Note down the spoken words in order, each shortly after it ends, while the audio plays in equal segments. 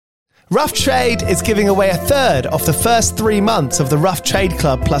Rough Trade is giving away a third of the first 3 months of the Rough Trade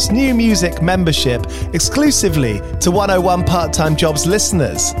Club plus new music membership exclusively to 101 Part-Time Jobs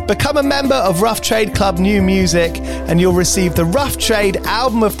listeners. Become a member of Rough Trade Club New Music and you'll receive the Rough Trade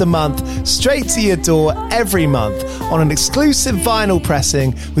Album of the Month straight to your door every month on an exclusive vinyl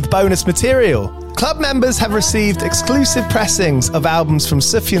pressing with bonus material. Club members have received exclusive pressings of albums from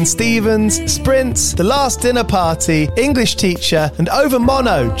Sufjan Stevens, Sprints, The Last Dinner Party, English Teacher, and Over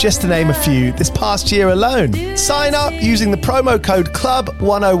Mono, just to name a few, this past year alone. Sign up using the promo code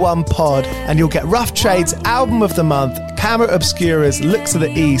CLUB101POD and you'll get Rough Trade's Album of the Month, Camera Obscura's Look to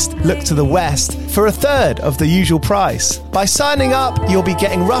the East, Look to the West for a third of the usual price. By signing up, you'll be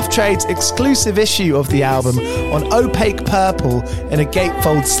getting Rough Trade's exclusive issue of the album on opaque purple in a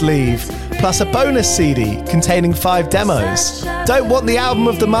gatefold sleeve, plus a bonus CD containing 5 demos. Don't want the album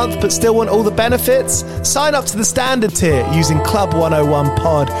of the month but still want all the benefits? Sign up to the standard tier using Club 101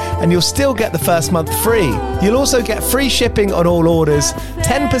 Pod and you'll still get the first month free. You'll also get free shipping on all orders,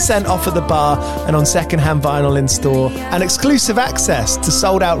 10% off at the bar and on secondhand vinyl in store, and exclusive access to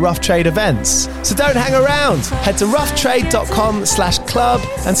sold out Rough Trade events. So don't hang around. Head to roughtrade.com/club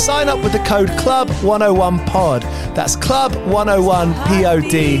and sign up with the code CLUB101POD. That's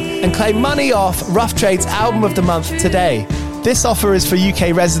CLUB101POD and claim money off Rough Trade's Album of the Month today. This offer is for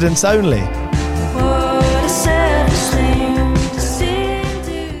UK residents only.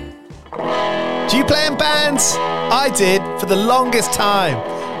 Do you play in bands? I did for the longest time.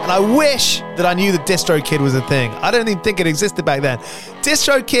 And I wish that I knew that DistroKid was a thing. I don't even think it existed back then.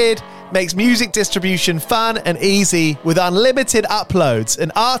 DistroKid makes music distribution fun and easy with unlimited uploads, and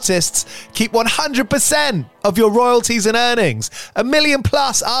artists keep 100% of your royalties and earnings. 1 million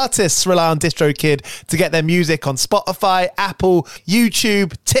plus artists rely on DistroKid to get their music on Spotify, Apple,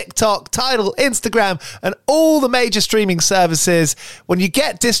 YouTube, TikTok, Tidal, Instagram, and all the major streaming services. When you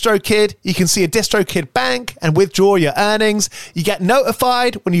get DistroKid, you can see a DistroKid bank and withdraw your earnings. You get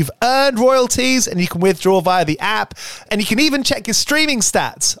notified when you've earned royalties and you can withdraw via the app. And you can even check your streaming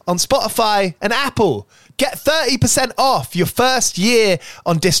stats on Spotify and Apple. Get 30% off your first year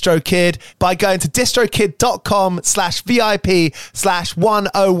on DistroKid by going to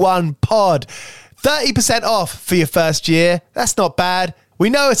distrokid.com/VIP/101pod. 30% off for your first year. That's not bad.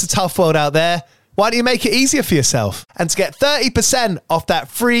 We know it's a tough world out there. Why don't you make it easier for yourself? And to get 30% off that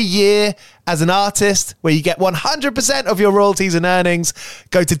free year as an artist, where you get 100% of your royalties and earnings,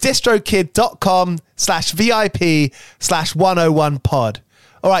 go to distrokid.com/VIP/101pod.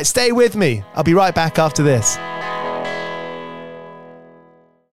 All right, stay with me. I'll be right back after this.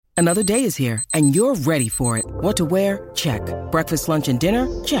 Another day is here, and you're ready for it. What to wear? Check. Breakfast, lunch, and dinner?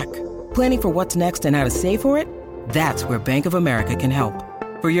 Check. Planning for what's next and how to save for it? That's where Bank of America can help.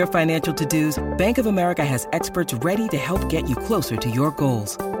 For your financial to-dos, Bank of America has experts ready to help get you closer to your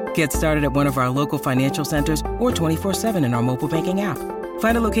goals. Get started at one of our local financial centers or 24/7 in our mobile banking app.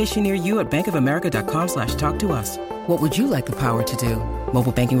 Find a location near you at bankofamerica.com/talktous. What would you like the power to do?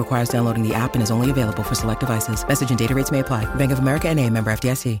 Mobile banking requires downloading the app and is only available for select devices. Message and data rates may apply. Bank of America NA, member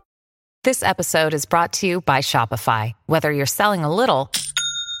FDIC. This episode is brought to you by Shopify. Whether you're selling a little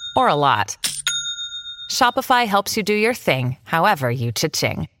or a lot, Shopify helps you do your thing, however you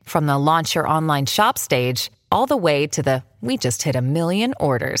cha-ching. From the launch your online shop stage, all the way to the we just hit 1 million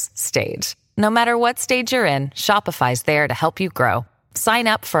orders stage. No matter what stage you're in, Shopify's there to help you grow. Sign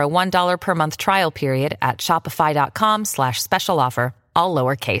up for a $1 per month trial period at shopify.com/special offer, all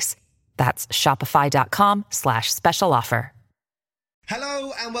lowercase. That's shopify.com/special offer.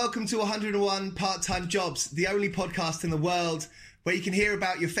 Hello and welcome to 101 Part-Time Jobs, the only podcast in the world where you can hear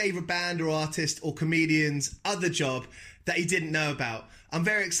about your favourite band or artist or comedian's other job that you didn't know about. I'm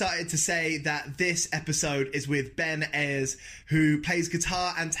very excited to say that this episode is with Ben Ayers, who plays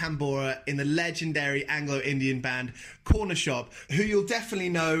guitar and tambora in the legendary Anglo-Indian band Corner Shop, who you'll definitely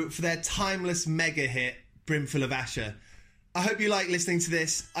know for their timeless mega hit, Brimful of Asher. I hope you like listening to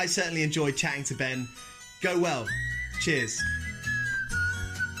this. I certainly enjoyed chatting to Ben. Go well. Cheers.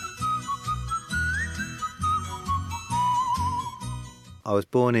 I was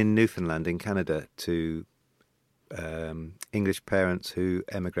born in Newfoundland in Canada to English parents who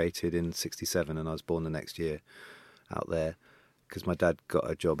emigrated in 1967, and I was born the next year out there because my dad got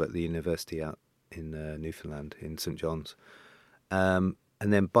a job at the university out in Newfoundland in St John's. And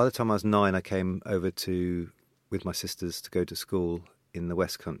then by the time I was 9, I came over with my sisters to go to school in the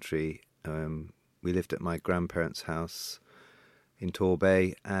West Country. We lived at my grandparents' house in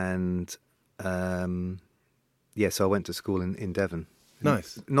Torbay, and so I went to school in Devon.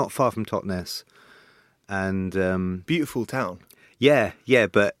 Nice. Not far from Totnes. And beautiful town. Yeah,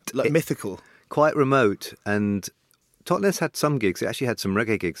 but mythical. Quite remote, and Totnes had some gigs. It actually had some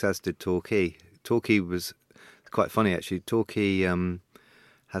reggae gigs, as did Torquay. Torquay was quite funny, actually. Torquay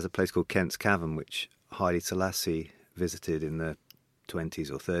has a place called Kent's Cavern, which Haile Selassie visited in the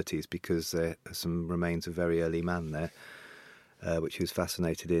 20s or 30s because there are some remains of very early man there, which he was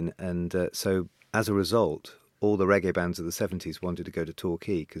fascinated in. And so, as a result, all the reggae bands of the 70s wanted to go to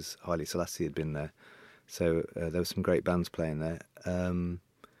Torquay because Haile Selassie had been there. So there were some great bands playing there.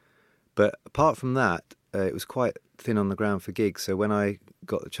 But apart from that, it was quite thin on the ground for gigs. So when I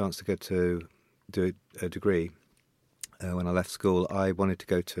got the chance to go to do a degree, when I left school, I wanted to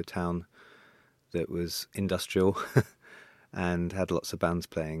go to a town that was industrial and had lots of bands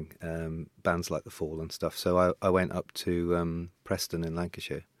playing, bands like The Fall and stuff. So I went up to Preston in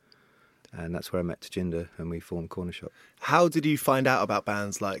Lancashire, and that's where I met Tajinder, and we formed Corner Shop. How did you find out about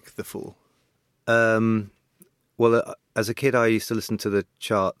bands like The Fall? Well, as a kid, I used to listen to the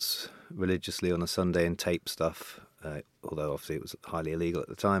charts religiously on a Sunday and tape stuff, although obviously it was highly illegal at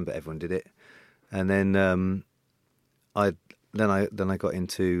the time, but everyone did it. And then I got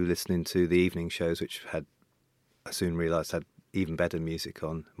into listening to the evening shows, which I soon realised had even better music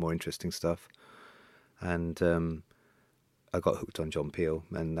on, more interesting stuff. And I got hooked on John Peel,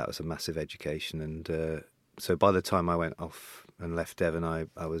 and that was a massive education. And so by the time I went off and left Devon,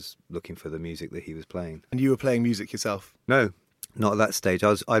 I was looking for the music that he was playing. And you were playing music yourself? No, not at that stage.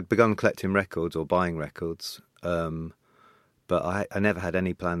 I'd begun collecting records or buying records, but I never had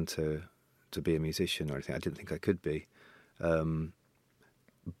any plan to be a musician or anything. I didn't think I could be.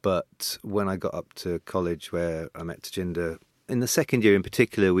 But when I got up to college, where I met Tajinder, in the second year in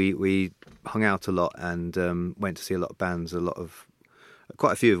particular, we hung out a lot and went to see a lot of bands,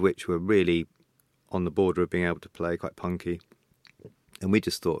 quite a few of which were really on the border of being able to play, quite punky. And we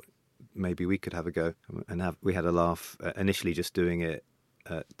just thought maybe we could have a go, and we had a laugh initially just doing it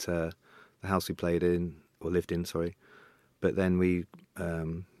at the house we played in, or lived in, sorry. But then we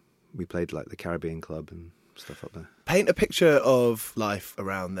played like the Caribbean Club and stuff up there. Paint a picture of life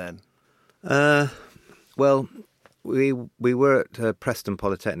around then. Well, we were at Preston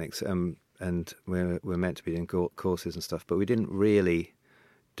Polytechnics, and we were meant to be doing courses and stuff, but we didn't really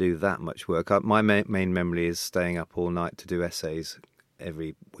do that much work. My main memory is staying up all night to do essays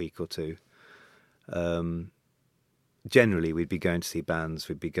every week or two. Generally, we'd be going to see bands,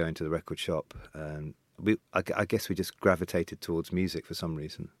 we'd be going to the record shop, and I guess we just gravitated towards music for some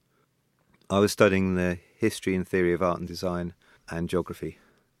reason. I was studying the history and theory of art and design and geography.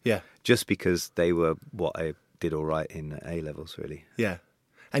 Yeah. Just because they were what I did all right in A-levels, really. Yeah.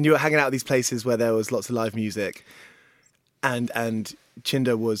 And you were hanging out at these places where there was lots of live music, and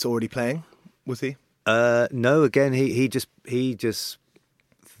Tajinder was already playing, was he? No, again, he just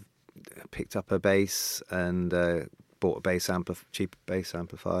picked up a bass and bought a cheap bass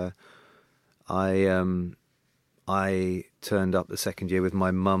amplifier. I turned up the second year with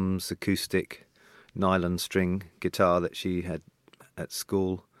my mum's acoustic nylon string guitar that she had at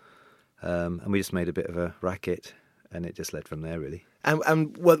school, and we just made a bit of a racket, and it just led from there, really.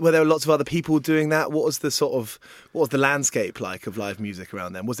 And were there lots of other people doing that? What was the landscape like of live music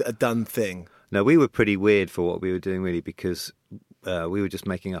around then? Was it a done thing? No, we were pretty weird for what we were doing, really, because we were just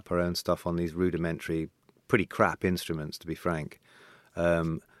making up our own stuff on these rudimentary, pretty crap instruments, to be frank.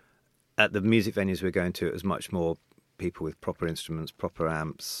 At the music venues we were going to, it was much more people with proper instruments, proper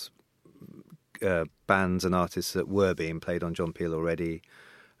amps, bands and artists that were being played on John Peel already,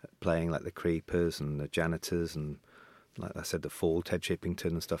 playing like the Creepers and the Janitors and, like I said, the Fall, Ted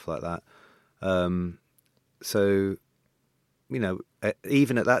Chippington and stuff like that. So, you know,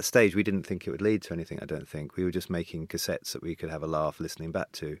 even at that stage, we didn't think it would lead to anything, I don't think. We were just making cassettes that we could have a laugh listening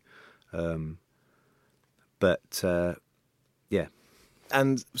back to. Yeah.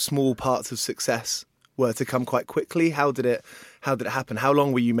 And small parts of success were to come quite quickly. How did it happen? How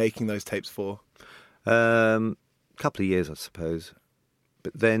long were you making those tapes for? Couple of years, I suppose.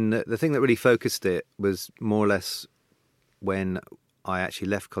 But then the thing that really focused it was more or less when I actually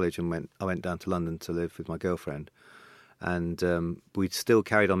left college and I went down to London to live with my girlfriend. And we'd still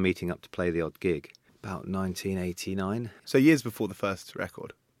carried on meeting up to play the odd gig, about 1989. So years before the first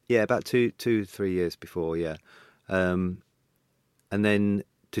record? Yeah, about 3 years before, yeah. And then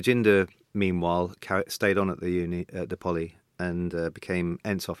Tajinder, meanwhile, stayed on at the Poly, and became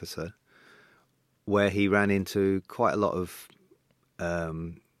Ents officer, where he ran into quite a lot of,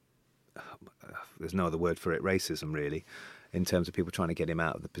 there's no other word for it, racism, really, in terms of people trying to get him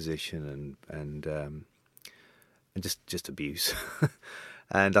out of the position and just abuse.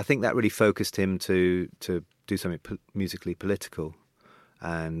 And I think that really focused him to do something musically political.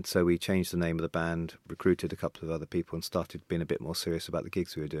 And so we changed the name of the band, recruited a couple of other people, and started being a bit more serious about the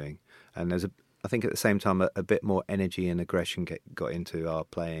gigs we were doing. And there's I think at the same time a bit more energy and aggression got into our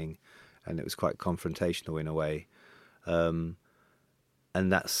playing, and it was quite confrontational in a way. And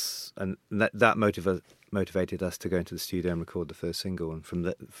that motivated us to go into the studio and record the first single, and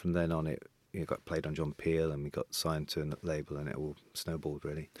from then on it got played on John Peel, and we got signed to a label, and it all snowballed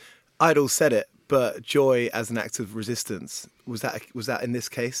really. Idol said it, but Joy as an act of resistance, was that in this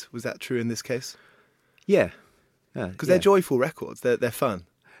case? Was that true in this case? Yeah. Because they're joyful records, they're fun.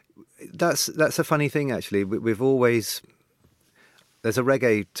 That's a funny thing actually. We've always, there's a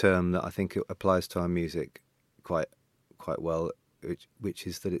reggae term that I think applies to our music quite well, which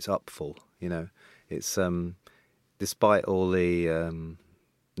is that it's upful. It's despite all the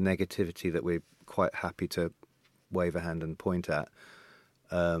negativity that we're quite happy to wave a hand and point at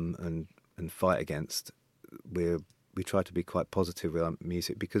and fight against. We try to be quite positive with our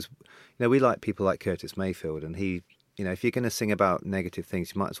music because we like people like Curtis Mayfield, and he, if you're going to sing about negative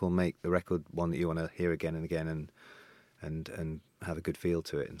things, you might as well make the record one that you want to hear again and again and have a good feel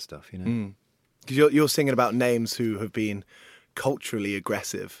to it and stuff. Because you're singing about names who have been culturally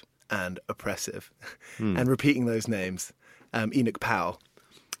aggressive and oppressive, and repeating those names. Enoch Powell.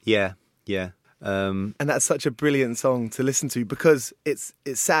 Yeah. And that's such a brilliant song to listen to because it's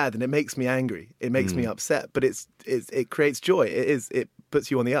sad and it makes me angry. It makes me upset, but it creates joy. It puts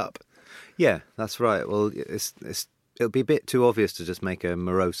you on the up. Yeah, that's right. Well, it'll be a bit too obvious to just make a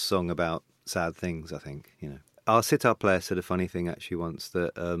morose song about sad things, I think. Our sitar player said a funny thing actually once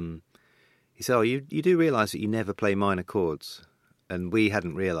that he said, "Oh, you do realise that you never play minor chords," and we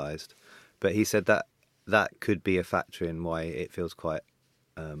hadn't realised, but he said that could be a factor in why it feels quite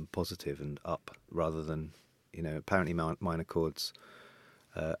positive and up rather than, apparently minor chords.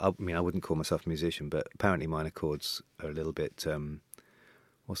 I wouldn't call myself a musician, but apparently minor chords are a little bit,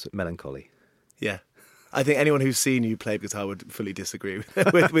 melancholy. Yeah. I think anyone who's seen you play guitar would fully disagree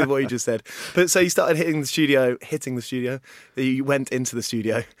with what you just said. But so you started hitting the studio, you went into the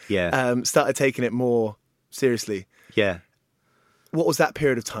studio, started taking it more seriously. Yeah. What was that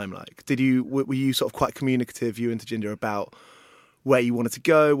period of time like? Were you sort of quite communicative, you and Tajinder, about where you wanted to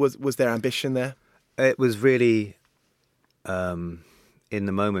go? Was there ambition there? It was really in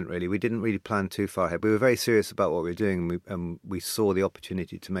the moment, really. We didn't really plan too far ahead. We were very serious about what we were doing, and we saw the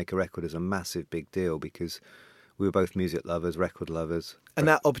opportunity to make a record as a massive, big deal because we were both music lovers, record lovers. And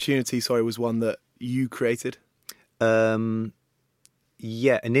that opportunity, was one that you created? Yeah,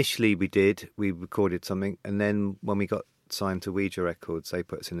 initially we did. We recorded something, and then when we got signed to Ouija Records, they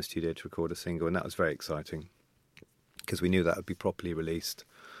put us in the studio to record a single, and that was very exciting because we knew that would be properly released.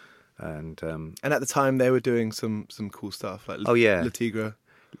 And at the time they were doing some cool stuff like Le Tigre.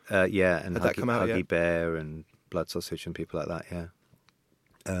 And had that come out Huggy yet? Bear and Blood Sausage and people like that, yeah.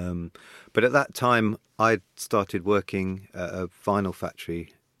 But at that time I'd started working at a vinyl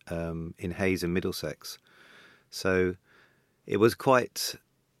factory in Hayes in Middlesex. So it was quite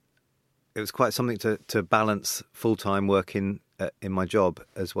something to balance full-time work in my job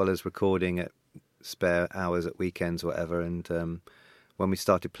as well as recording at spare hours at weekends or whatever. And when we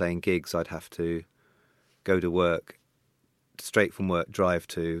started playing gigs, I'd have to go to work, straight from work, drive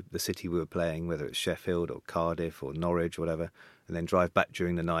to the city we were playing, whether it's Sheffield or Cardiff or Norwich or whatever, and then drive back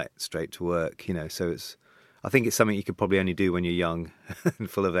during the night straight to work. So I think it's something you could probably only do when you're young and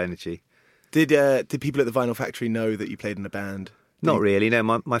full of energy. Did people at the vinyl factory know that you played in a band? Not really. No,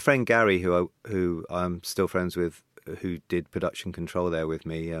 my friend Gary, who I'm still friends with, who did production control there with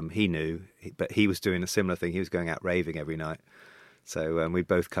me, he knew, but he was doing a similar thing. He was going out raving every night. So we'd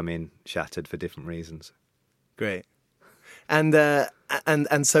both come in shattered for different reasons. Great. And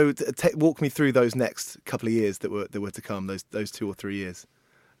so walk me through those next couple of years that were to come, those 2 or 3 years.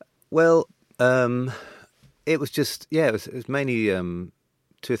 Well, it was just, it was mainly 2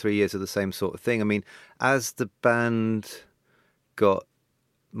 or 3 years of the same sort of thing. I mean, as the band got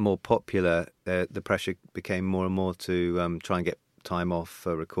more popular, the pressure became more and more to try and get time off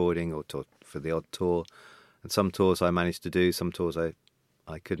for recording or for the odd tour. And some tours I managed to do, some tours I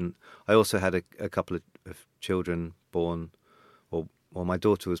couldn't. I also had a couple of children born, or my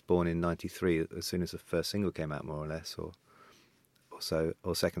daughter was born in '93 as soon as the first single came out, more or less, or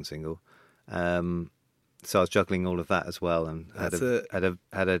second single. So I was juggling all of that as well, and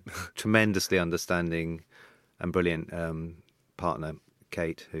had a tremendously understanding and brilliant partner,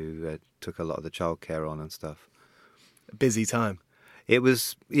 Kate, who took a lot of the childcare on and stuff. Busy time. It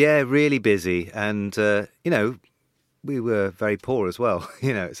was, really busy. And, we were very poor as well,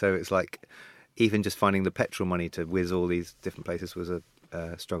 so it's like even just finding the petrol money to whiz all these different places was a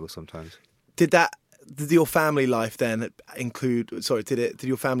struggle sometimes. Did your family life then did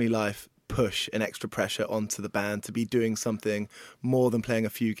your family life push an extra pressure onto the band to be doing something more than playing a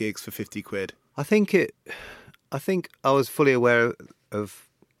few gigs for 50 quid? I think I was fully aware of,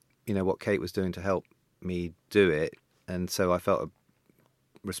 what Kate was doing to help me do it, and so I felt a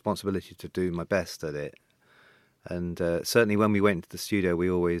responsibility to do my best at it. And certainly when we went into the studio, we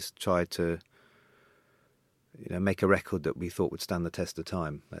always tried to, make a record that we thought would stand the test of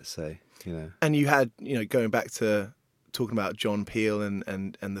time, let's say, And you had, going back to talking about John Peel and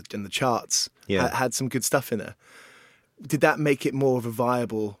the charts, had some good stuff in there. Did that make it more of a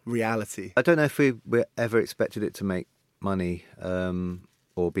viable reality? I don't know if we ever expected it to make money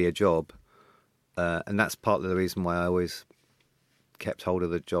or be a job. And that's partly the reason why I always kept hold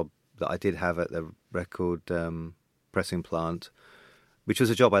of the job that I did have at the record pressing plant, which was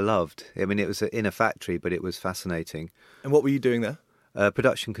a job I loved. I mean, it was in a factory, but it was fascinating. And what were you doing there?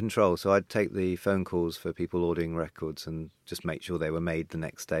 Production control. So I'd take the phone calls for people ordering records and just make sure they were made the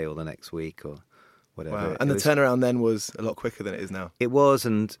next day or the next week or whatever. Wow. And the turnaround then was a lot quicker than it is now. It was,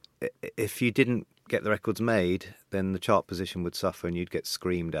 and if you didn't get the records made, then the chart position would suffer and you'd get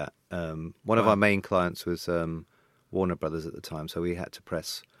screamed at. One of our main clients was Warner Brothers at the time, so we had to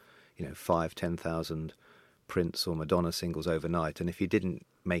press 5,000-10,000 Prince or Madonna singles overnight, and if you didn't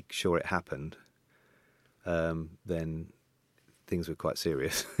make sure it happened, then things were quite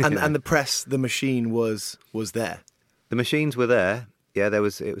serious. And the machine was there. The machines were there. Yeah, it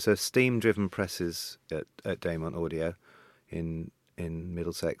was a steam-driven presses at Damont Audio in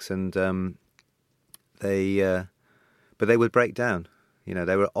Middlesex, and they would break down.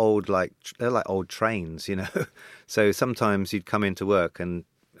 They were old, they're like old trains. So sometimes you'd come into work and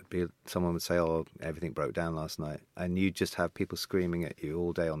someone would say, "Oh, everything broke down last night," and you'd just have people screaming at you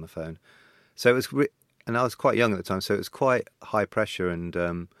all day on the phone. So it was, and I was quite young at the time, so it was quite high pressure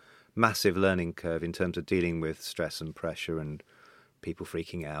and massive learning curve in terms of dealing with stress and pressure and people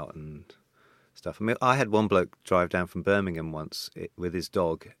freaking out and stuff. I mean, I had one bloke drive down from Birmingham once with his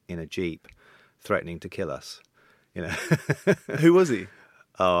dog in a Jeep, threatening to kill us. Who was he?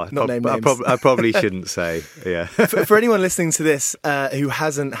 Oh, Not name names. I probably shouldn't say. Yeah. For anyone listening to this who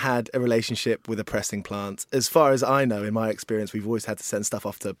hasn't had a relationship with a pressing plant, as far as I know, in my experience, we've always had to send stuff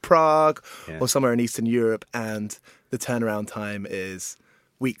off to Prague or somewhere in Eastern Europe, and the turnaround time is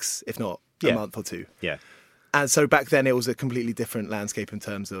weeks, if not a month or two. Yeah. And so back then it was a completely different landscape in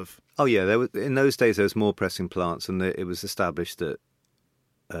terms of... Oh, yeah. In those days, there was more pressing plants, and it was established that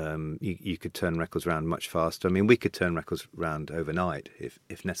you could turn records around much faster. I mean, we could turn records around overnight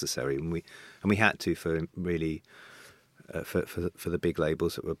if necessary, and we had to for really for the big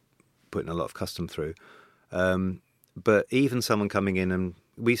labels that were putting a lot of custom through. But even someone coming in, and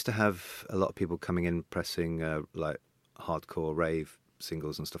we used to have a lot of people coming in pressing like hardcore rave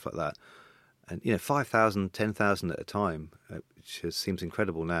singles and stuff like that, and 5,000, 10,000 at a time, which just seems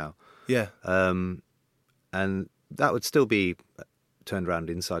incredible now. Yeah. And that would still be turned around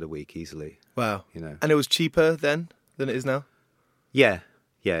inside a week easily. Wow. And it was cheaper then than it is now? Yeah.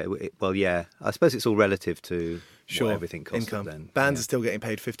 Well, yeah. I suppose it's all relative to what everything costs. Income. Then. Bands are still getting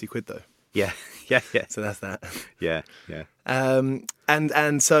paid 50 quid though. Yeah. So that's that. Yeah.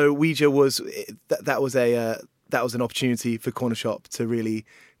 And so Ouija was that was an opportunity for Corner Shop to really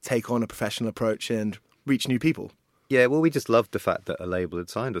take on a professional approach and reach new people. Yeah. Well, we just loved the fact that a label had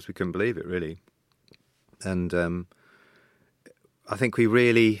signed us. We couldn't believe it, really. And I think we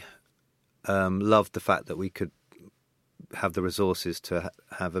really loved the fact that we could have the resources to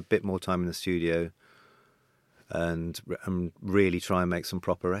have a bit more time in the studio and really try and make some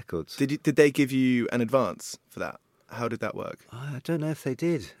proper records. Did they give you an advance for that? How did that work? I don't know if they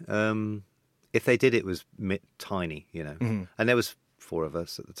did. If they did, it was tiny, Mm-hmm. And there was 4 of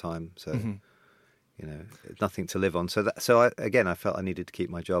us at the time, so nothing to live on. So I felt I needed to keep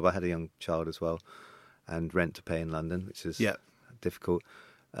my job. I had a young child as well, and rent to pay in London, which is difficult.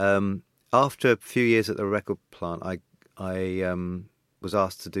 After a few years at the record plant, I was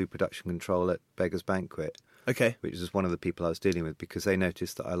asked to do production control at Beggars Banquet. Okay. Which was one of the people I was dealing with, because they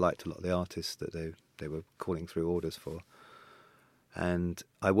noticed that I liked a lot of the artists that they were calling through orders for. And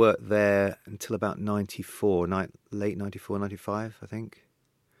I worked there until about 94, late 94, 95, I think.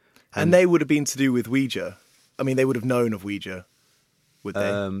 And they would have been to do with Ouija. I mean, they would have known of Ouija, would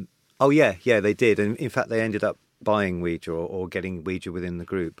they? Oh, yeah, they did. And in fact, they ended up buying Ouija or getting Ouija within the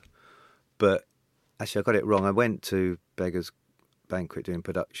group. But actually, I got it wrong. I went to Beggars Banquet doing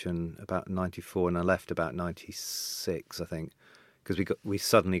production about 94, and I left about 96, I think, because we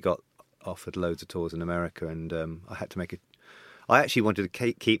suddenly got offered loads of tours in America, and I had to make it. I actually wanted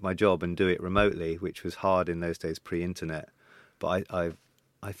to keep my job and do it remotely, which was hard in those days, pre-internet. But I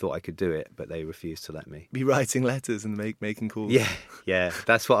thought I could do it, but they refused to let me. Be writing letters and making calls. Yeah,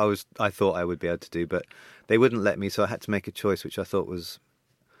 that's what I thought I would be able to do, but they wouldn't let me, so I had to make a choice, which I thought was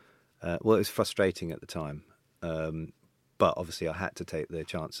Well, it was frustrating at the time, but obviously I had to take the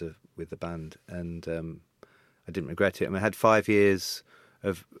chance with the band, and I didn't regret it. I mean, I had 5 years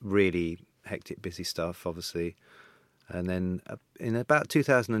of really hectic, busy stuff, obviously, and then in about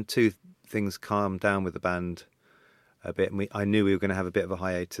 2002, things calmed down with the band a bit, and I knew we were going to have a bit of a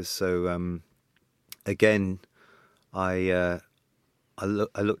hiatus. So again, I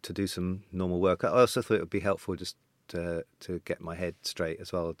looked to do some normal work. I also thought it would be helpful just to get my head straight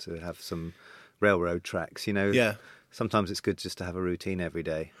as well, to have some railroad tracks, you know. Yeah. Sometimes it's good just to have a routine every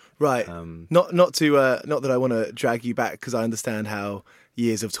day. Right. Not that I want to drag you back, because I understand how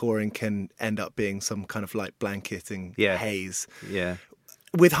years of touring can end up being some kind of like blanketing haze. Yeah.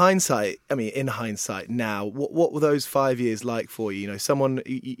 With hindsight, I mean, in hindsight now, what were those 5 years like for you? You know, someone,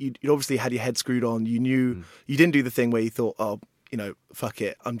 you obviously had your head screwed on. You knew you didn't do the thing where you thought, oh, you know, fuck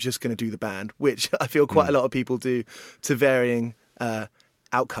it, I'm just going to do the band, which I feel quite a lot of people do to varying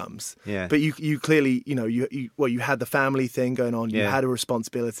outcomes. Yeah. But you clearly, you know, you had the family thing going on. You had a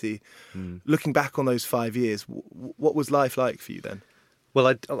responsibility. Looking back on those 5 years, what was life like for you then?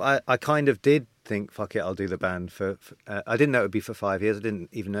 Well, I kind of did think, fuck it, I'll do the band for I didn't know it would be for 5 years. I didn't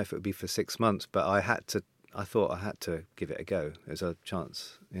even know if it would be for 6 months, but I thought I had to give it a go. There's a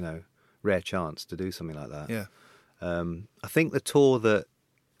chance, you know, rare chance to do something like that. Yeah. I think the tour that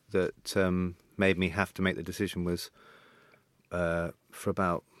made me have to make the decision was for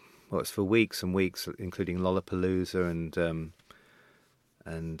about, well, it's for weeks and weeks, including Lollapalooza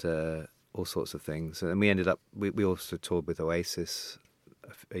and all sorts of things. And we ended up, we also toured with Oasis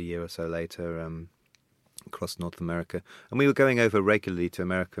a year or so later across North America. And we were going over regularly to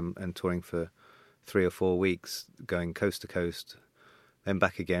America and touring for 3 or 4 weeks, going coast to coast, then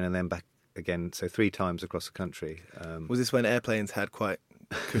back again, and then back again. So 3 times across the country. Was this when airplanes had quite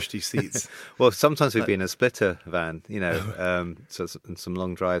cushy seats? Well, sometimes we'd be in a splitter van, you know, so some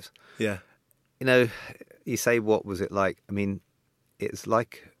long drives. Yeah. You know, you say, what was it like? I mean, it's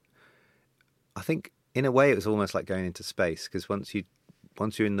like, I think in a way it was almost like going into space, because once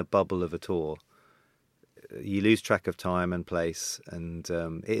you're in the bubble of a tour, you lose track of time and place, and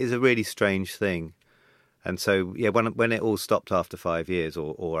it is a really strange thing. And so, yeah, when it all stopped after 5 years,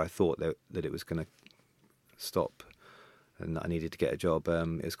 or I thought that it was going to stop, and I needed to get a job,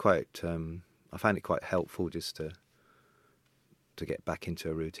 it was quite. I found it quite helpful just to get back into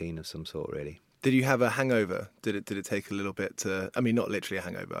a routine of some sort, really. Did you have a hangover? Did it take a little bit to? I mean, not literally a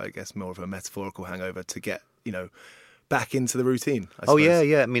hangover. I guess more of a metaphorical hangover to get, you know, back into the routine. I suppose. Oh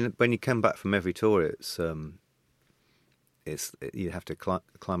yeah. I mean, when you come back from every tour, it's you have to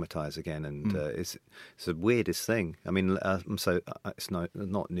acclimatise again, and it's the weirdest thing. I mean, it's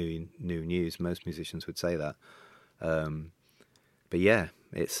not new news. Most musicians would say that, but yeah,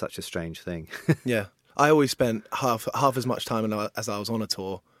 it's such a strange thing. Yeah, I always spent half as much time as I was on a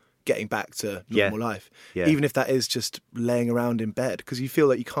tour getting back to normal life, even if that is just laying around in bed, because you feel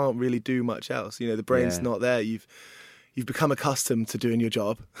like you can't really do much else. You know, the brain's not there. You've become accustomed to doing your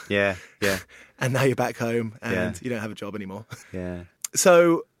job. Yeah. And now you're back home and you don't have a job anymore. Yeah.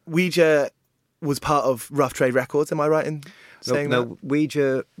 So Ouija was part of Rough Trade Records, am I right in saying that? No,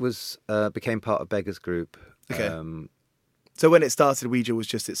 Ouija became part of Beggars Group. Okay. So when it started, Ouija was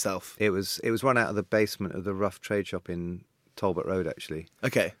just itself? It was run out of the basement of the Rough Trade shop in Talbot Road, actually.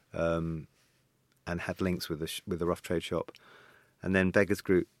 Okay. And had links with the Rough Trade shop. And then Beggars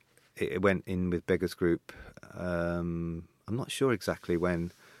Group, it went in with Beggars Group. I'm not sure exactly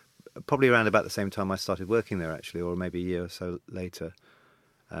when. Probably around about the same time I started working there, actually, or maybe a year or so later.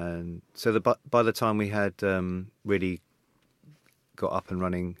 And so by the time we had really got up and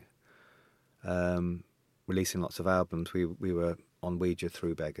running, releasing lots of albums, we were on Ouija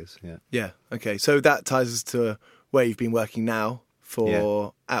through Beggars. Yeah. Yeah. Okay. So that ties us to where you've been working now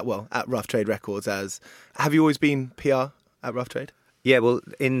at Rough Trade Records. Have you always been PR at Rough Trade? Yeah, well,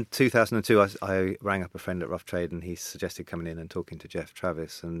 in 2002, I rang up a friend at Rough Trade, and he suggested coming in and talking to Jeff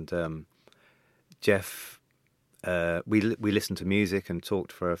Travis. And Jeff, we listened to music and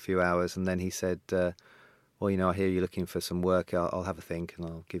talked for a few hours, and then he said, well, you know, I hear you're looking for some work. I'll have a think, and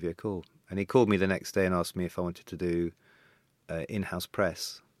I'll give you a call. And he called me the next day and asked me if I wanted to do in-house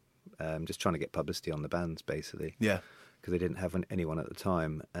press, just trying to get publicity on the bands, basically. Yeah. Because they didn't have anyone at the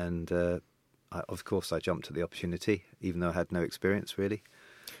time. And of course, I jumped at the opportunity, even though I had no experience, really.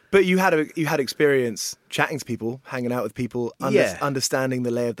 But you had experience chatting to people, hanging out with people, understanding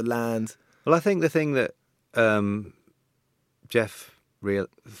the lay of the land. Well, I think the thing that the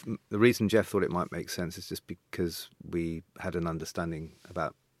reason Jeff thought it might make sense is just because we had an understanding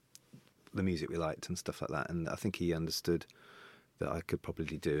about the music we liked and stuff like that, and I think he understood that I could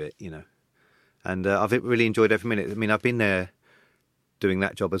probably do it, you know. And I've really enjoyed every minute. I mean, I've been there doing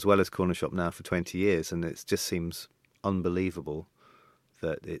that job as well as Corner Shop now for 20 years, and it just seems unbelievable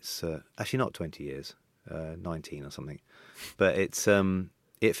that it's actually not 20 years, 19 or something, but it's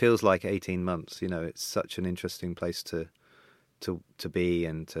it feels like 18 months. You know, it's such an interesting place to be,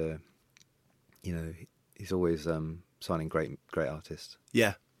 and to, you know, he's always signing great artists.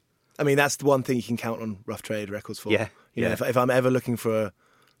 Yeah, I mean, that's the one thing you can count on Rough Trade Records for. Yeah, you know, if I'm ever looking for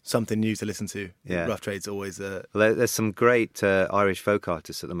something new to listen to, Rough Trade's always Well, there's some great Irish folk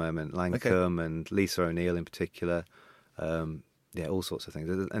artists at the moment, Lancome and Lisa O'Neill in particular. All sorts of things,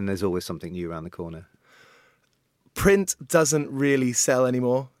 and there's always something new around the corner. Print doesn't really sell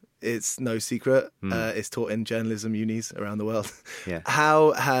anymore. It's no secret. It's taught in journalism unis around the world. Yeah.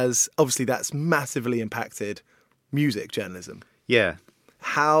 How has, obviously that's massively impacted music journalism. Yeah.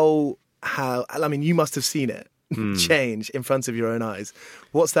 How I mean, you must have seen it change in front of your own eyes.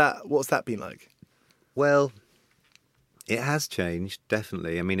 What's that been like? Well, it has changed,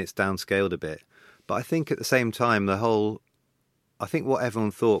 definitely. I mean, it's downscaled a bit. But I think at the same time, I think what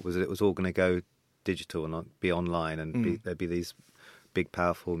everyone thought was that it was all going to go digital and be online, and there'd be these big,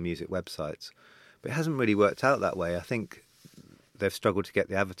 powerful music websites. But it hasn't really worked out that way. I think they've struggled to get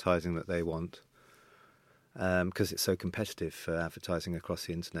the advertising that they want, because it's so competitive for advertising across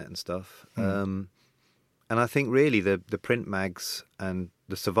the internet and stuff. And I think really the print mags and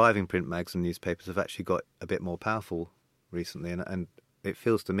the surviving print mags and newspapers have actually got a bit more powerful recently, and it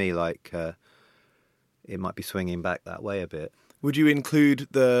feels to me like it might be swinging back that way a bit. Would you include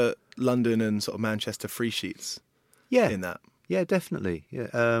the London and sort of Manchester free sheets in that? Yeah, definitely.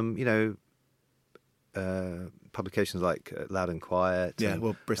 Yeah, you know, publications like Loud and Quiet. Yeah, and,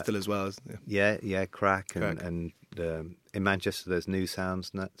 well, Bristol as well. Yeah, Crack. And in Manchester there's New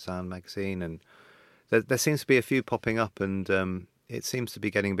Sound magazine, and there seems to be a few popping up, and it seems to be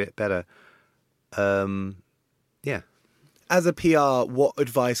getting a bit better. Yeah. As a PR, what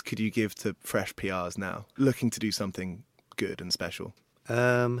advice could you give to fresh PRs now, looking to do something good and special?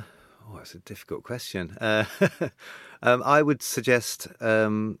 That's a difficult question. I would suggest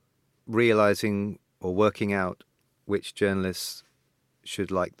realising or working out which journalists should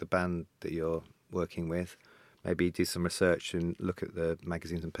like the band that you're working with. Maybe do some research and look at the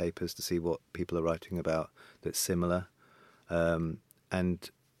magazines and papers to see what people are writing about that's similar, and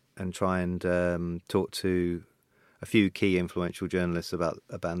try and talk to a few key influential journalists about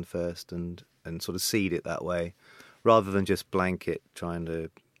a band first, and sort of seed it that way, rather than just blanket trying to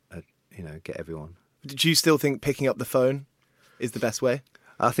get everyone. Do you still think picking up the phone is the best way?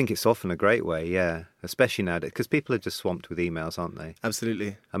 I think it's often a great way, yeah, especially nowadays, because people are just swamped with emails, aren't they?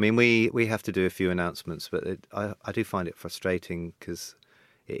 Absolutely. I mean, we have to do a few announcements, but I do find it frustrating, because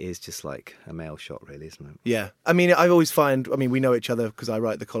it is just like a mail shot, really, isn't it? Yeah. I mean, I always find, we know each other because I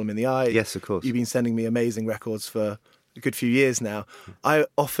write the column in the Eye. Yes, of course. You've been sending me amazing records for a good few years now. I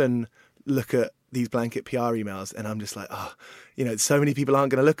often look at these blanket PR emails and I'm just like, so many people aren't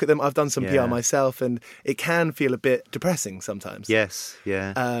going to look at them. I've done some PR myself, and it can feel a bit depressing sometimes. Yes,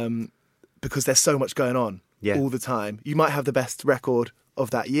 yeah. Because there's so much going on all the time. You might have the best record of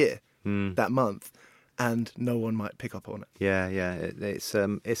that year, that month, and no one might pick up on it. Yeah. It's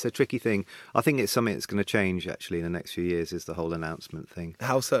a tricky thing. I think it's something that's going to change, actually, in the next few years, is the whole announcement thing.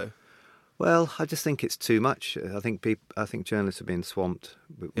 How so? Well, I just think it's too much. I think journalists have been swamped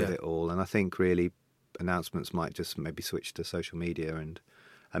with it all, and I think really announcements might just maybe switch to social media, and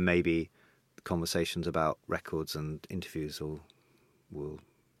maybe conversations about records and interviews will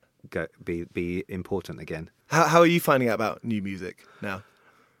be important again. How are you finding out about new music now?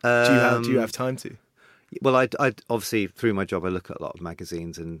 Do you have time to? Well, I obviously, through my job, I look at a lot of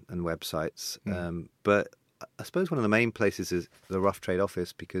magazines and websites, but I suppose one of the main places is the Rough Trade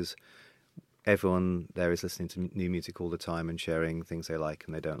office, because everyone there is listening to new music all the time and sharing things they like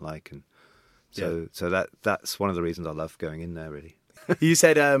and they don't like, and so that's one of the reasons I love going in there, really. You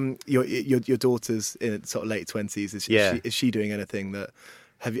said your daughter's in sort of late 20s. Is she doing anything that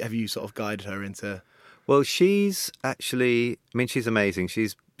have you sort of guided her into? Well, she's actually, she's amazing.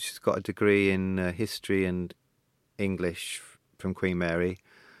 She's got a degree in history and English from Queen Mary,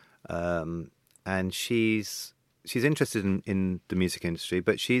 and she's interested in the music industry,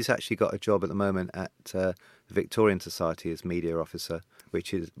 but she's actually got a job at the moment at the Victorian Society as media officer,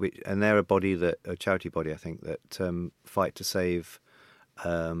 and they're a charity body, I think, that fight to save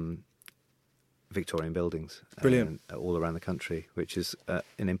Victorian buildings. Brilliant. All around the country, which is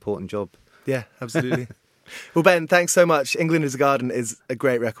an important job. Yeah, absolutely. Well, Ben, thanks so much. England is a Garden is a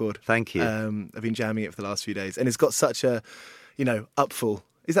great record. Thank you. I've been jamming it for the last few days, and it's got such a, upful.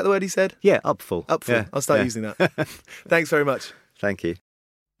 Is that the word he said? Yeah, upful. Upful. Yeah, I'll start using that. Thanks very much. Thank you.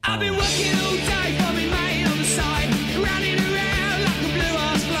 I've been working all day for me mate on the side, running around like a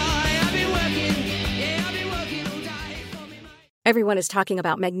Everyone is talking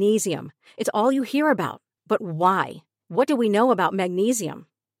about magnesium. It's all you hear about. But why? What do we know about magnesium?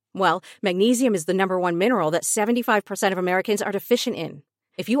 Well, magnesium is the number one mineral that 75% of Americans are deficient in.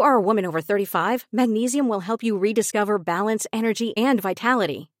 If you are a woman over 35, magnesium will help you rediscover balance, energy, and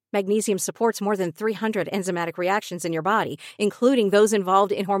vitality. Magnesium supports more than 300 enzymatic reactions in your body, including those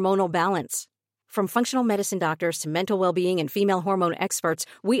involved in hormonal balance. From functional medicine doctors to mental well-being and female hormone experts,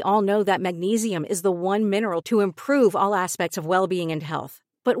 we all know that magnesium is the one mineral to improve all aspects of well-being and health.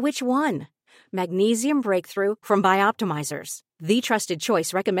 But which one? Magnesium Breakthrough from Bioptimizers, the trusted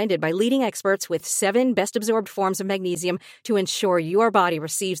choice recommended by leading experts with 7 best-absorbed forms of magnesium to ensure your body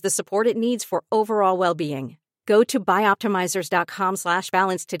receives the support it needs for overall well-being. Go to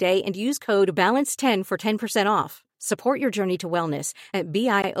bioptimizers.com/balance today and use code BALANCE10 for 10% off. Support your journey to wellness at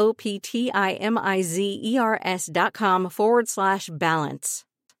bioptimizers.com/balance.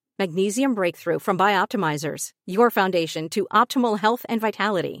 Magnesium Breakthrough from Bioptimizers, your foundation to optimal health and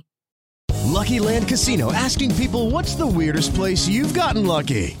vitality. Lucky Land Casino, asking people, what's the weirdest place you've gotten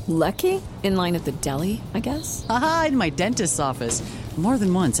lucky? Lucky? In line at the deli, I guess? Aha, in my dentist's office. More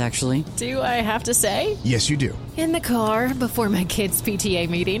than once, actually. Do I have to say? Yes, you do. In the car before my kids' PTA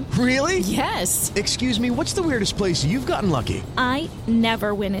meeting. Really? Yes. Excuse me, what's the weirdest place you've gotten lucky? I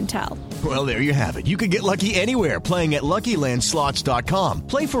never win and tell. Well, there you have it. You can get lucky anywhere, playing at LuckyLandSlots.com.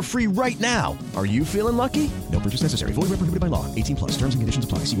 Play for free right now. Are you feeling lucky? No purchase necessary. Void where prohibited by law. 18+. Terms and conditions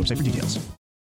apply. See website for details.